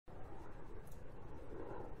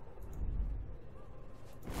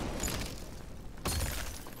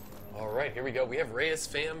Alright, here we go. We have ReYeS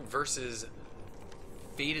fam versus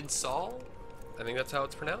Fadedsal. I think that's how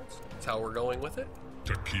it's pronounced. That's how we're going with it.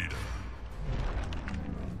 Takeda.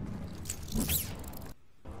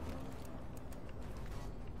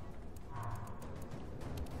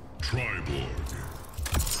 Triborg.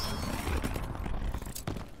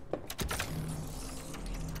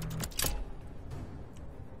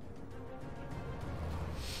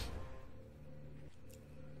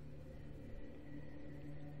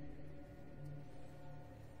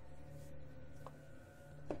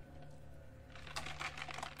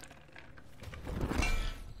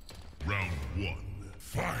 Round one,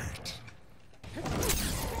 fight!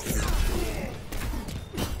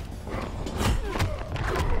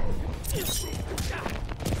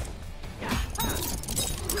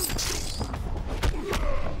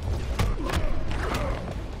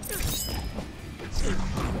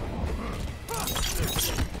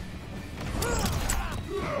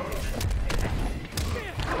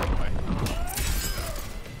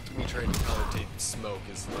 Me trying to commentate smoke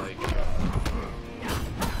is like...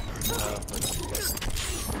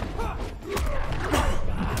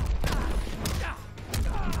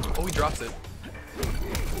 oh, he drops it.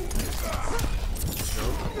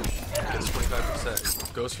 Nope. Gets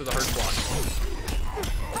 25%. Goes for the hard block.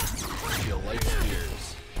 Feel light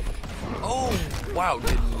spears. Oh, wow.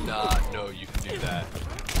 Did not know you could do that.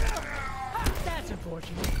 That's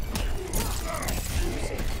unfortunate.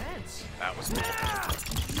 That was cool.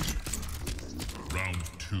 Round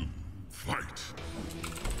two, fight!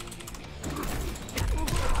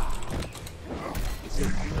 You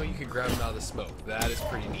know you can grab him out of the smoke. That is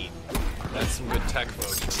pretty neat. That's some good tech,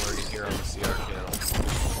 folks, we're learning here on the CR channel.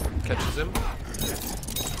 Catches him.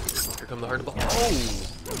 Here come the hard ball. Oh!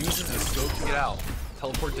 Uses the scope to get out.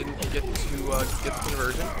 Teleport didn't get to get the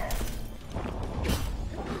conversion.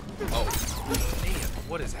 Oh. Man,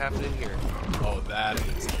 what is happening here? Oh, that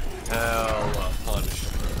is hella punish.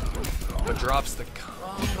 But drops the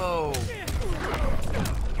combo.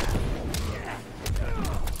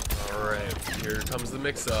 Alright, here comes the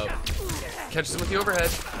mix-up. Catches him with the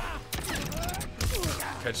overhead.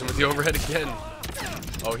 Catches him with the overhead again.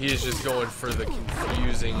 Oh, he is just going for the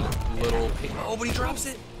confusing little... oh, but he drops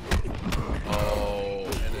it! Oh,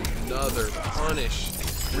 and another punish.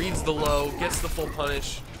 Reads the low, gets the full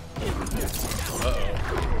punish. Uh-oh.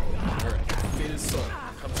 Alright, Fadedsal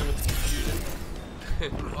comes in with the confusion.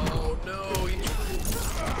 Oh, no!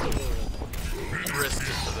 He risked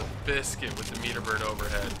it for the biscuit with the meter burn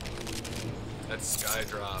overhead. That sky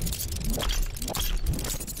drop.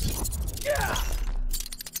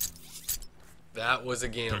 That was a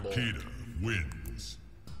gamble. Takeda wins.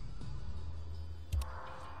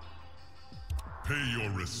 Pay your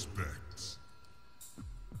respects.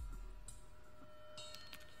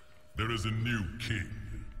 There is a new king.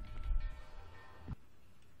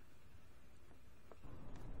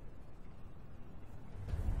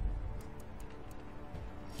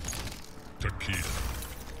 Takeda.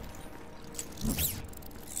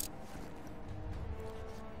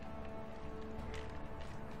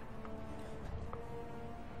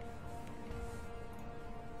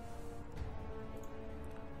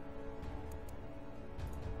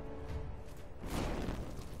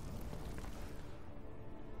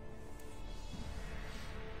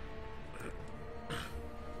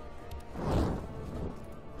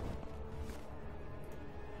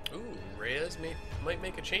 Ooh, ReYeS might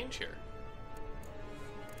make a change here.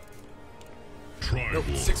 Nope,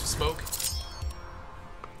 6 with smoke.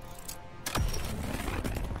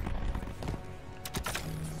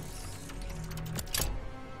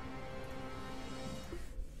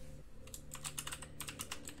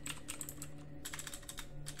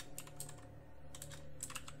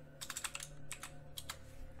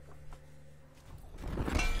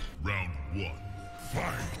 Round one,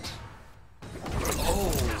 fight!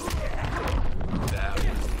 Oh! That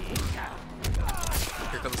was neat.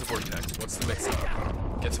 Here comes the vortex. What's the mix-up?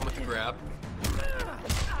 Gets him with the grab.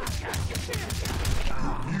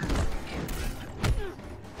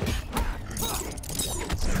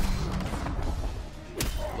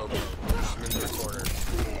 Low blow. Push him into the corner.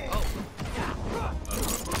 Oh!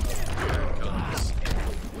 Here it comes.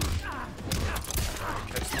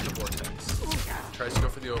 Catches the vortex. Tries to go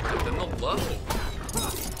for the overhead. Then the low.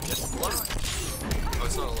 Gets the low. Oh,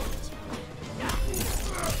 it's not a low.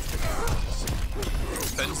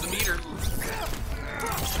 Bends the meter.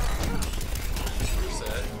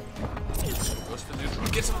 Set. Goes for the neutral.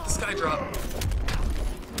 Gets him with the sky drop.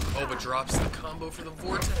 Oh, but drops the combo for the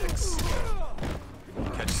vortex.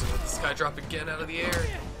 Catches him with the sky drop again out of the air.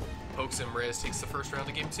 Pokes him. ReYeS takes the first round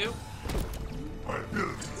of game 2.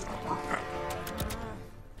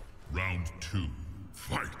 Round Round 2.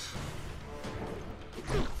 Fight.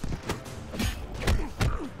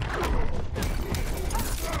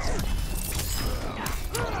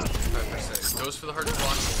 5%. Goes for the hard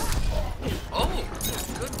block. Oh,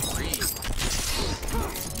 good read.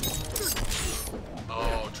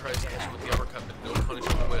 Oh, tries to catch him with the uppercut, but no punish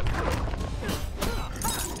on the whip.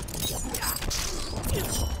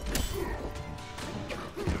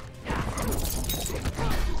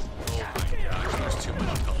 Oh my gosh, there's too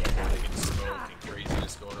much teleporting and smoke and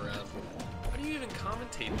craziness going around. How do you even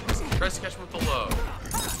commentate this? He tries to catch him with the low.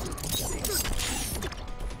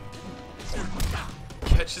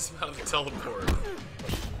 Catches him out of the teleport.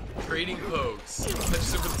 Trading pokes.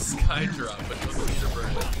 Catches him with the sky drop, but doesn't need to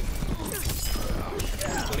burn it.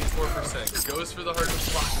 24%. Goes for the hard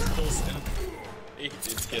block, pulls in. It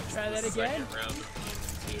gets Try the that again? second round of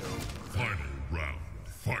PNC2. Final round.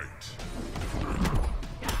 Fight.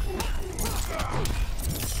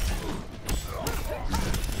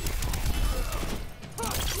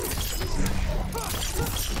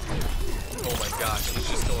 Oh my gosh, he's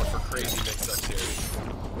just going for crazy mix-ups here.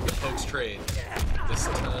 The pokes trade. This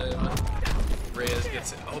time, ReYeS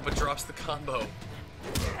gets it. Oh, but drops the combo.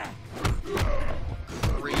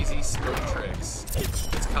 Crazy smoke tricks.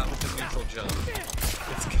 It's caught with the neutral jump.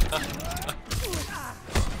 It's caught.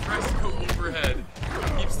 Tries to go overhead.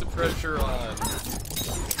 Keeps the pressure on.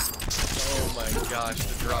 Oh my gosh,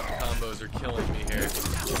 the drop combos are killing me here.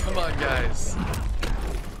 Come on, guys.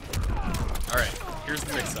 Alright, here's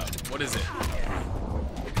the mix-up. What is it?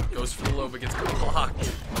 Goes for the low, but gets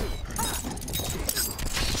blocked.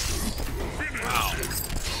 Wow.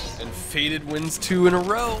 And Faded wins 2 in a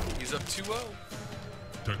row. He's up 2-0.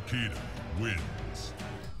 Takeda wins.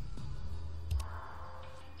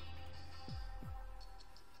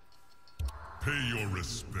 Pay your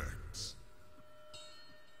respects.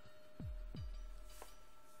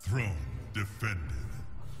 Throne defended.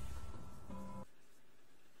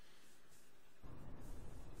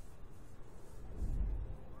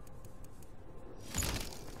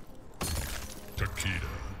 Takeda.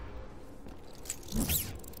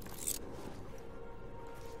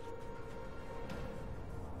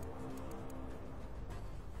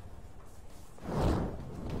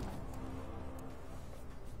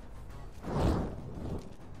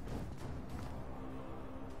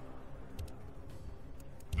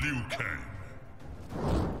 Liu Kang.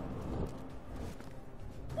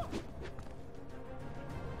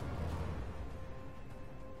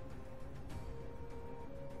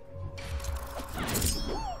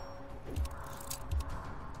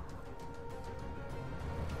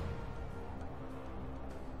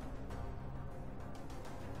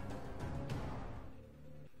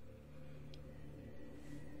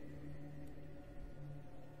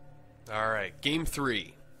 All right, game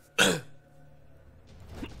 3.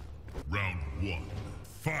 Round 1.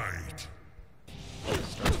 Fight.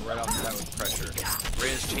 Starts right off the bat with pressure.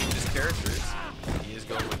 ReYeS changes characters. He is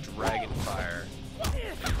going with Dragon Fire.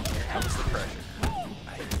 Here comes the pressure.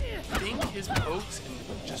 I think his pokes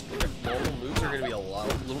and just normal moves are going to be a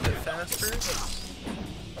little bit faster.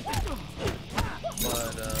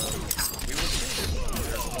 But we will see.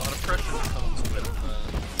 There's a lot of pressure that comes with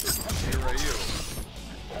ReYeS.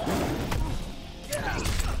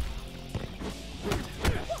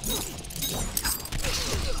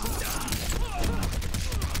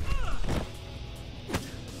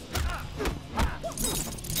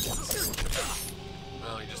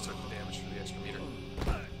 Well, he just took the damage for the extra meter.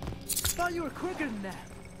 Thought you were quicker than that.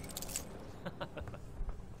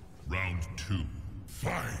 Round 2.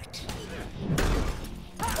 Fight.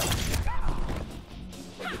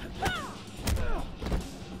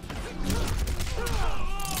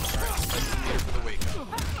 For the wake up.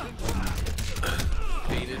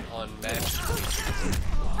 Baited on match.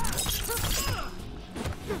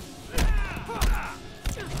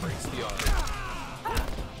 Breaks the arm.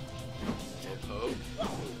 Hit poke. Oh,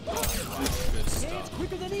 wow, good It's stuff.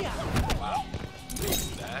 quicker than Eon. Wow. Makes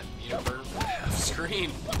that Universe half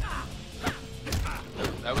screen.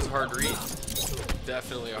 That was a hard read.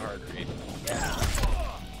 Definitely a hard read.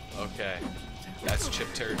 Okay. That's chip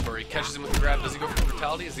territory. Catches him with the grab. Does he go for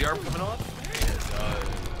brutality? Is the arm coming off? It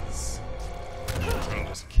does.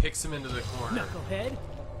 Just kicks him into the corner. Knucklehead.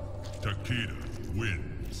 Takeda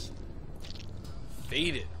wins.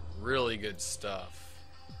 Faded. Really good stuff.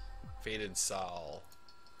 Fadedsal.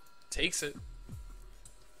 Takes it.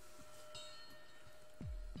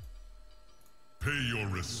 Pay your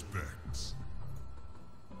respects.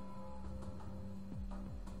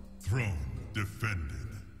 Throne defended.